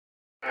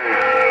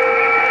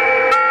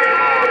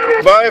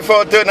Bye,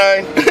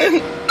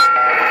 429.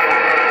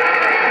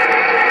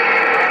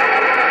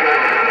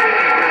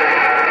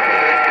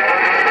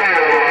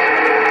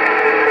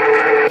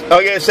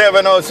 Okay,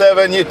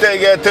 707, you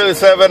take it too,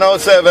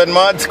 707,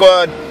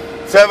 ModSquad.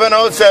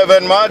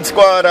 707,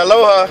 ModSquad,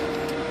 aloha.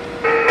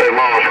 Hey,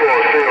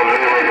 ModSquad,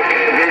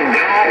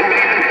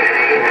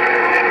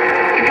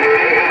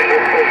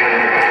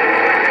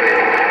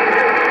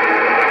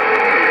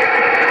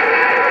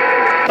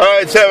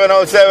 Alright,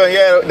 707,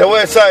 yeah, the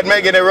west side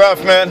making it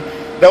rough, man.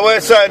 The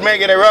west side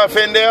making it rough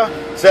in there.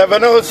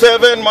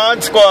 707,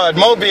 ModSquad,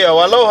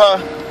 Mobile,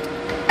 aloha.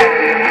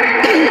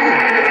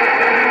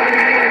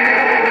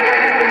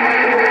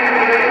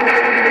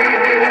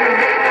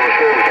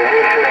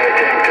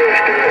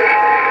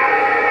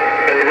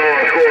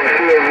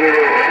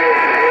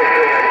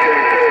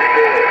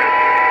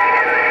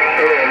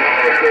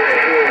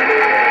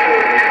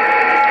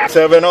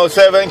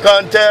 .707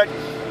 contact.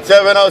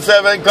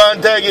 707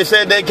 contact. You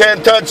said they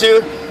can't touch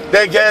you.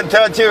 They can't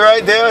touch you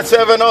right there.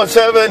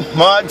 707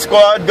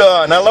 ModSquad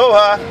gone.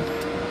 Aloha.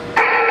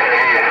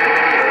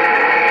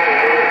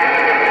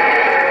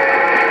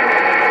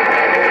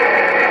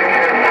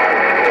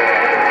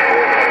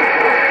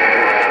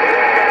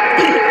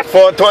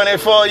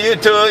 .424 you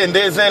two in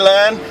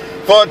Disneyland.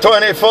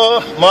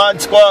 .424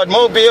 ModSquad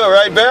Mobile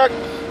right back.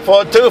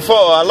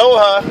 .424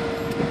 aloha.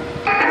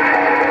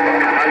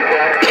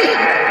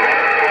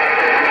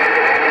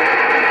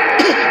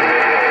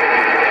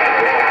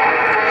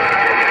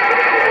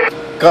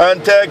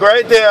 Contact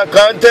right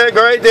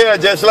there,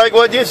 just like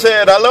what you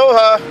said,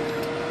 aloha.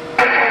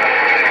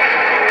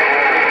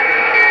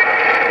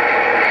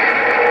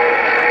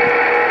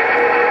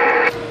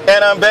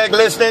 And I'm back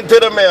listening to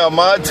the mail,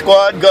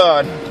 ModSquad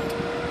gone.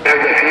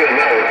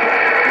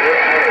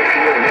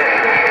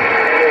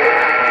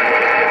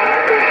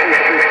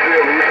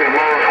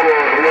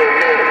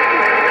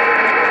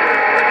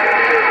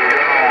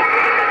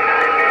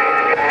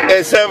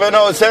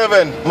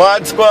 707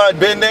 ModSquad,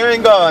 been there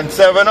and gone.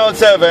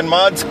 707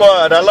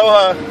 ModSquad,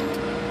 aloha.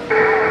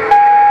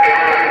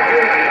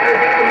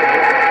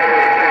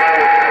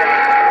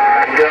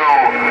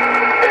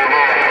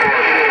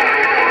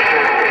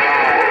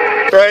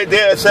 Right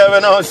there,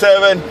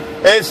 707.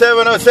 Hey,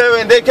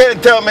 707, they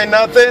can't tell me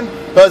nothing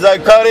because I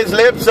cut his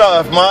lips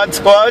off.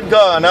 ModSquad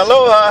gone,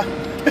 aloha.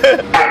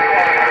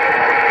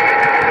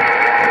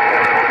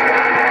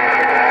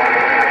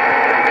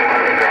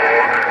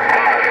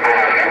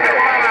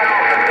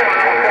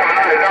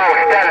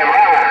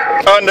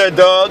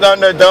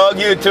 Underdog,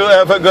 you two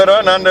have a good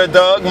one.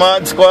 Underdog,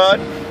 ModSquad.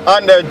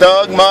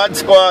 Underdog,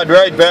 ModSquad,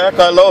 right back,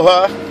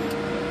 aloha.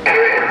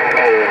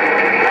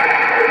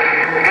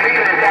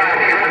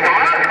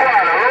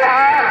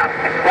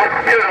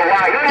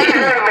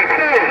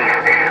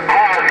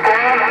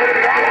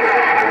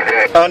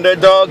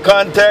 Underdog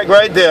contact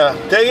right there.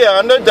 Take it,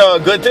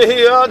 Underdog. Good to hear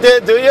you out there.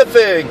 Do your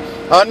thing.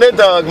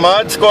 Underdog,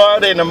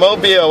 ModSquad in the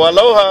Mobile,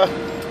 aloha.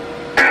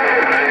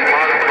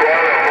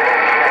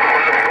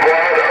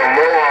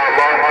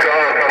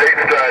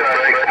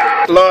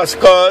 Lost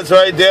Cause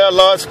right there,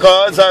 Lost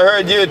Cause. I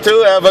heard you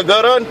too. Have a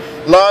good one.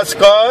 Lost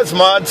Cause,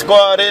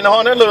 ModSquad in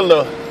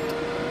Honolulu.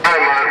 Hi,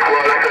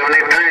 ModSquad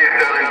 73,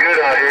 sounding good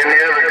out here in the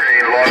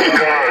Evergreen. Lost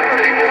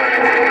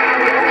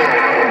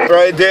Cause.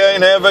 Right there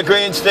in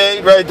Evergreen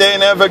State, right there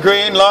in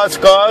Evergreen,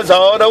 Lost Cause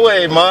all the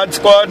way.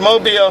 ModSquad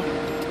Mobile.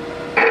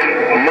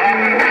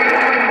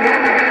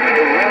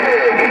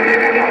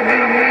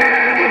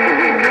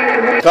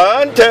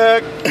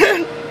 Contact.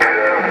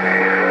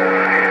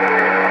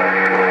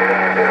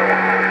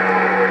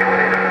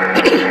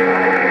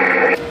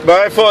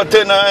 Bye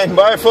 429,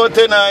 bye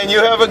 429, you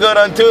have a good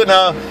one too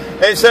now.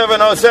 Hey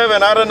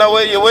 707, I don't know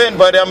where you went,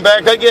 but I'm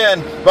back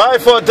again. Bye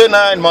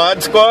 429,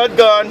 ModSquad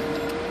gone.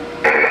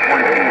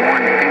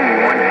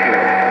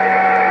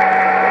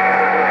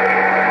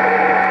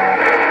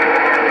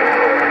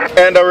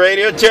 And the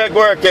radio check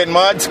working,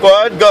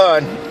 ModSquad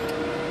gone.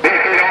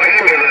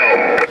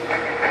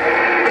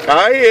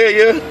 I hear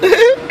you.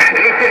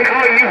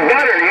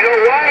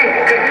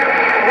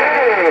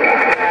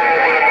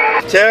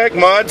 Check,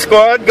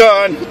 ModSquad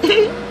gone.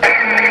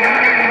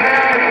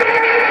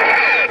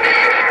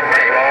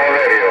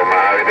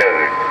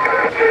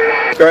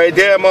 Right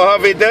there,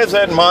 Mojave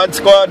Desert,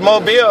 ModSquad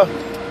Mobile.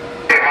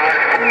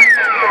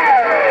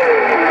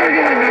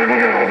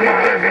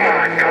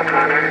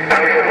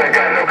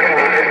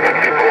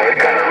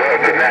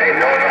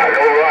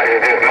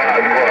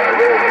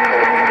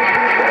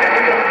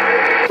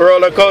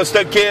 Roller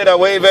Coaster Kid, I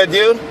wave at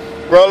you.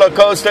 Roller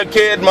Coaster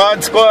Kid,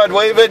 ModSquad,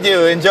 wave at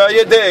you. Enjoy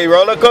your day.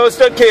 Roller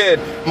Coaster Kid,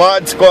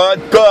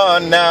 ModSquad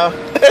gone now.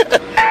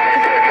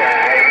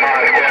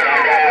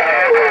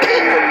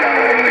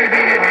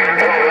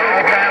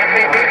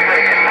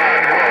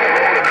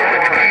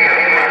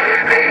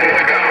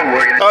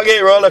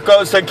 Okay, Roller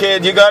Coaster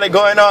Kid, you got it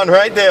going on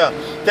right there.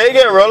 Take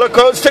it, Roller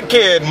Coaster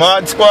Kid,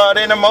 ModSquad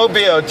in the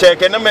Mobile.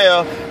 Check in the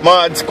mail.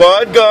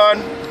 ModSquad gone.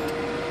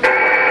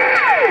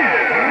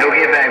 No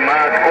get back,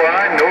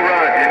 ModSquad. No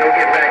Roger. No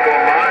get back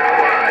on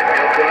ModSquad.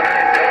 Just run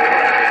it.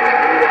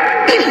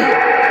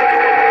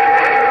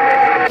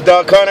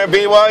 Doc Hunter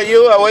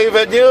BYU, I wave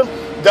at you.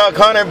 Doc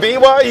Hunter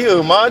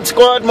BYU, Mod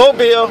Squad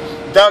Mobile.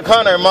 Doc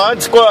Hunter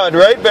Mod Squad,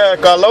 right back.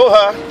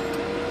 Aloha.